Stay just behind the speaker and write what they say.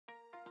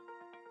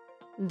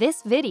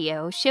This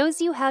video shows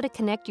you how to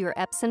connect your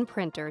Epson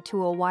printer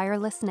to a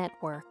wireless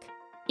network.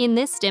 In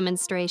this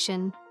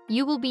demonstration,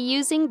 you will be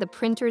using the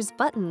printer's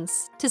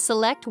buttons to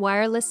select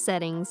wireless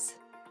settings.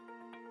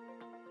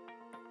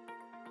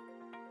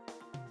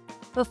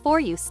 Before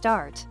you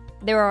start,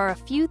 there are a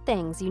few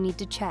things you need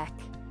to check.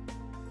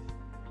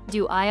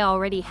 Do I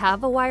already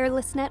have a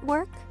wireless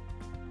network?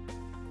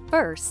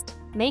 First,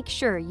 make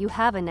sure you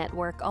have a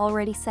network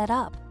already set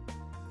up.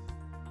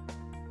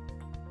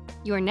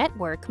 Your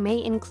network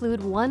may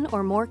include one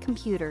or more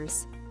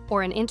computers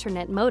or an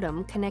internet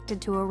modem connected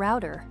to a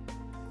router.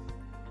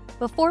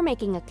 Before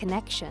making a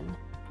connection,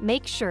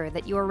 make sure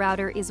that your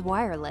router is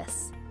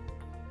wireless.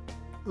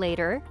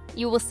 Later,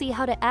 you will see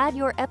how to add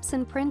your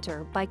Epson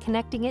printer by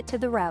connecting it to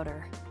the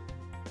router.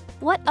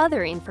 What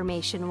other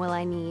information will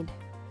I need?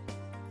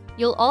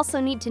 You'll also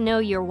need to know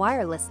your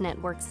wireless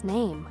network's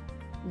name.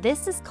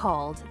 This is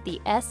called the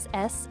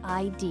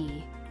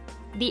SSID.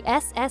 The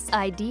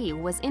SSID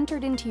was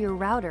entered into your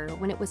router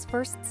when it was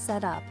first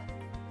set up.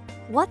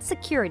 What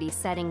security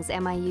settings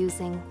am I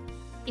using?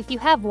 If you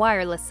have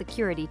wireless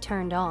security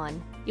turned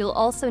on, you'll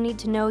also need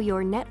to know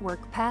your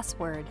network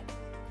password.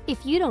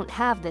 If you don't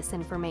have this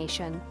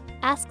information,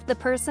 ask the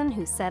person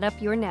who set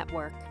up your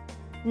network.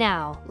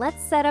 Now,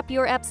 let's set up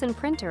your Epson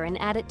printer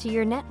and add it to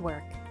your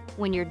network.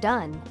 When you're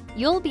done,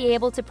 you'll be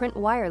able to print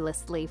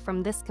wirelessly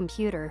from this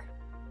computer.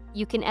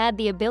 You can add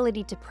the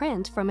ability to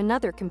print from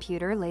another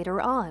computer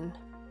later on.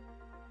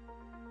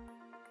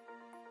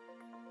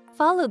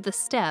 Follow the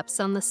steps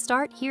on the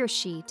Start Here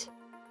sheet.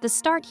 The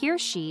Start Here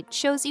sheet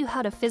shows you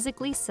how to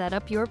physically set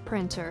up your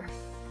printer.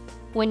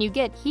 When you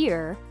get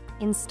here,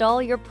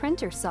 install your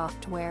printer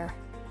software.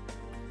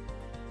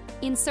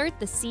 Insert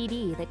the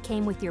CD that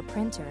came with your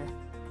printer.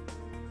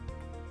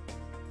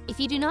 If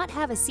you do not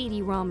have a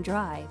CD-ROM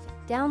drive,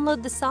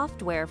 download the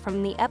software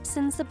from the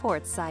Epson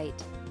support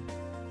site.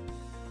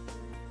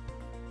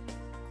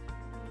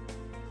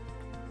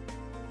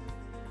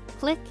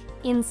 Click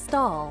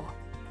Install.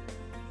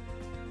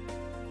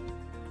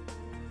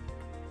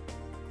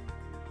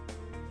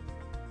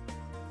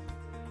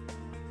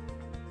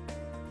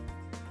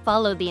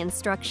 Follow the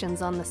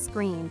instructions on the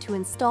screen to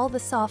install the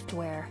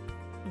software.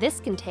 This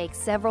can take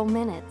several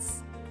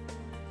minutes.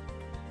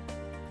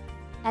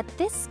 At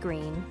this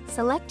screen,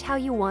 select how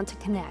you want to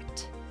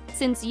connect.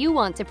 Since you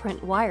want to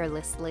print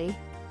wirelessly,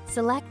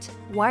 select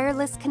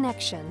Wireless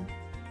Connection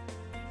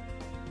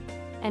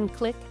and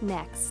click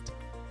Next.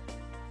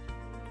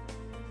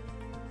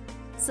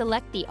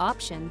 Select the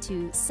option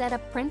to Set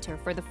up printer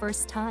for the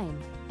first time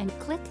and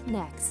click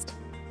Next.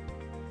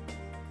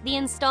 The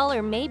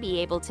installer may be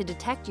able to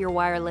detect your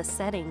wireless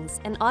settings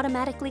and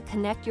automatically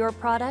connect your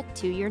product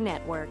to your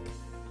network.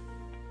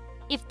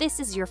 If this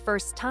is your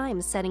first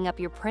time setting up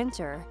your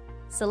printer,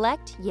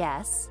 select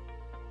Yes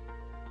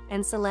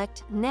and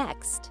select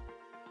Next.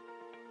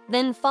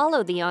 Then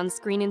follow the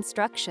on-screen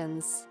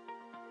instructions.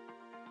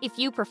 If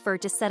you prefer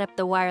to set up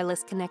the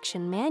wireless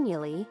connection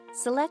manually,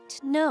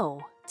 select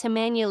No to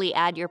manually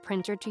add your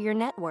printer to your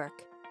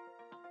network.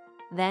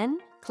 Then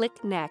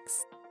click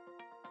Next.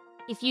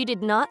 If you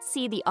did not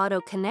see the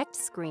Auto Connect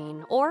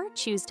screen or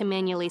choose to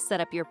manually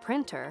set up your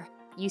printer,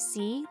 you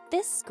see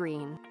this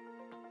screen.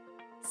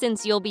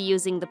 Since you'll be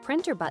using the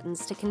printer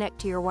buttons to connect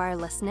to your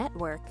wireless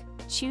network,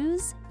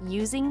 choose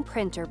Using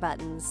Printer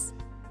Buttons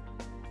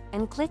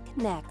and click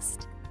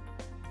Next.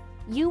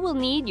 You will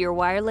need your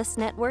wireless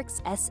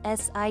network's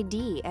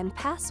SSID and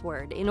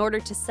password in order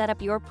to set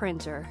up your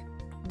printer.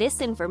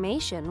 This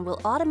information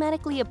will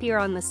automatically appear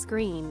on the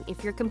screen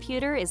if your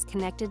computer is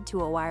connected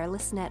to a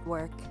wireless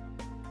network.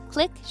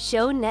 Click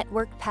Show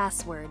Network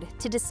Password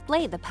to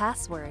display the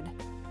password.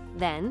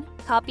 Then,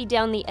 copy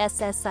down the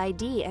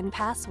SSID and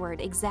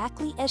password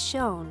exactly as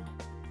shown.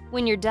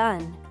 When you're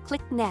done,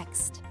 click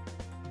Next.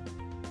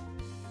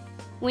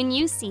 When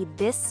you see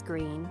this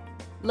screen,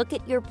 look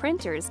at your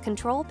printer's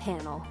control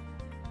panel.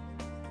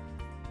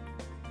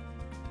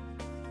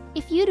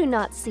 If you do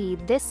not see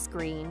this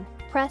screen,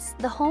 press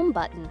the Home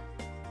button.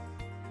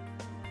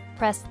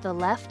 Press the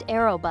left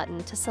arrow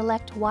button to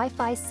select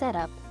Wi-Fi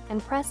setup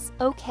and press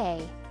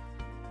OK.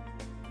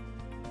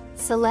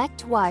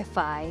 Select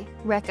Wi-Fi,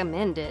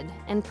 Recommended,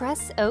 and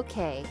press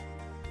OK.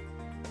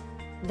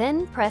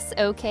 Then press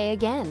OK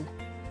again.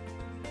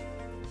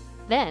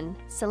 Then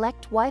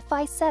select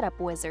Wi-Fi Setup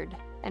Wizard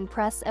and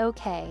press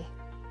OK.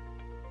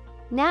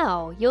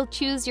 Now you'll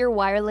choose your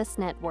wireless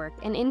network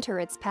and enter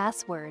its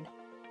password.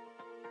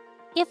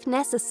 If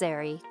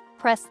necessary,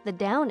 press the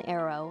down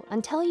arrow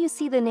until you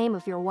see the name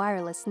of your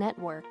wireless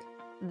network.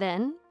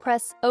 Then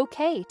press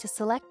OK to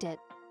select it.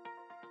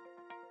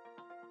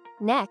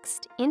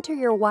 Next, enter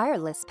your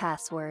wireless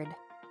password.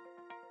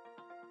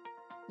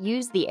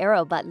 Use the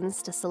arrow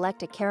buttons to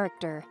select a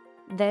character,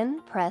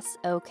 then press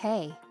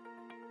OK.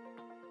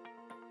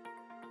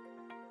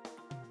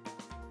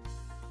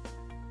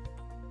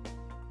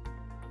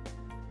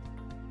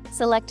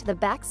 Select the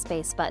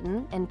backspace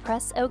button and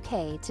press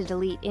OK to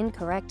delete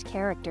incorrect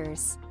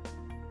characters.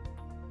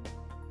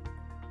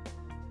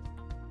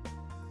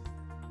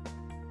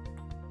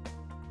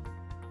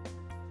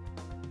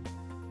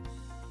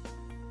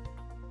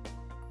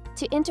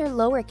 To enter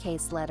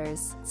lowercase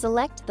letters,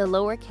 select the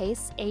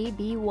lowercase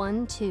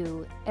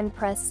AB12 and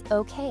press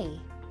OK.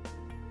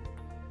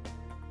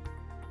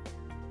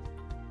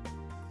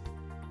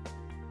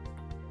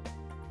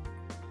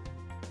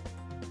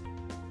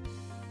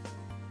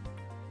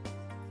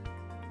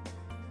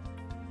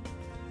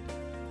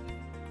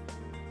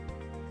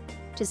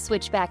 To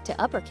switch back to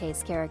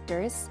uppercase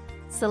characters,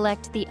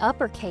 select the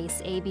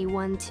uppercase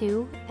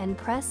AB12 and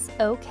press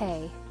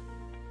OK.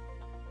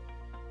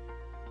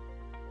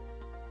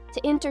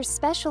 To enter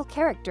special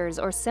characters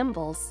or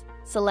symbols,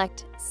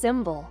 select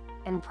Symbol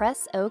and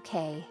press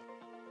OK.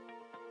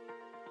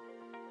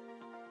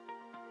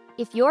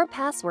 If your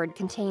password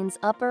contains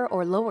upper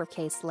or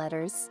lowercase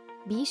letters,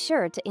 be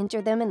sure to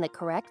enter them in the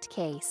correct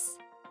case.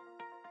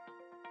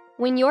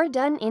 When you're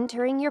done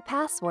entering your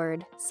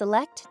password,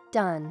 select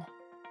Done.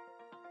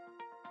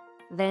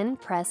 Then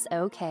press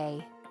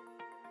OK.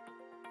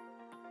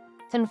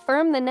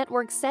 Confirm the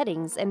network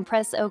settings and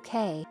press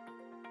OK.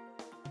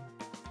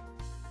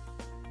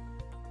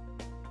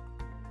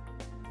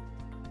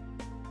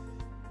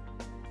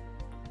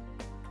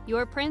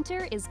 Your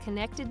printer is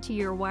connected to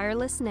your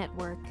wireless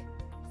network.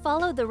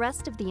 Follow the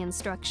rest of the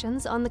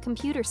instructions on the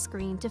computer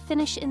screen to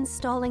finish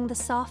installing the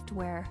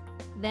software.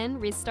 Then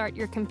restart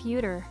your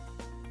computer.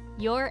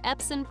 Your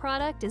Epson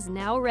product is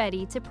now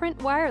ready to print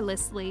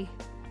wirelessly.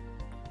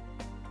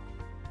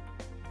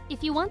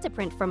 If you want to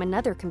print from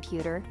another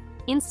computer,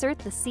 insert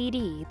the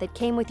CD that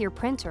came with your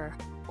printer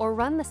or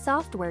run the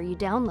software you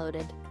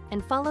downloaded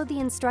and follow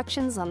the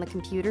instructions on the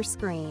computer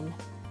screen.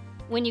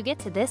 When you get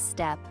to this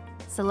step,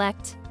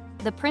 select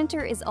 "The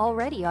printer is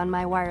already on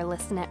my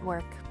wireless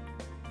network."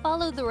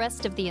 Follow the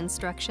rest of the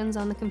instructions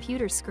on the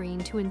computer screen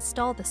to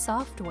install the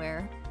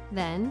software,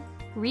 then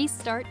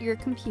restart your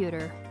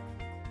computer.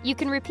 You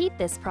can repeat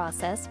this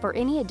process for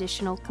any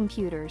additional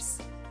computers.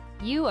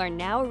 You are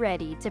now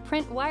ready to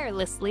print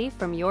wirelessly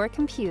from your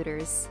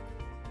computers.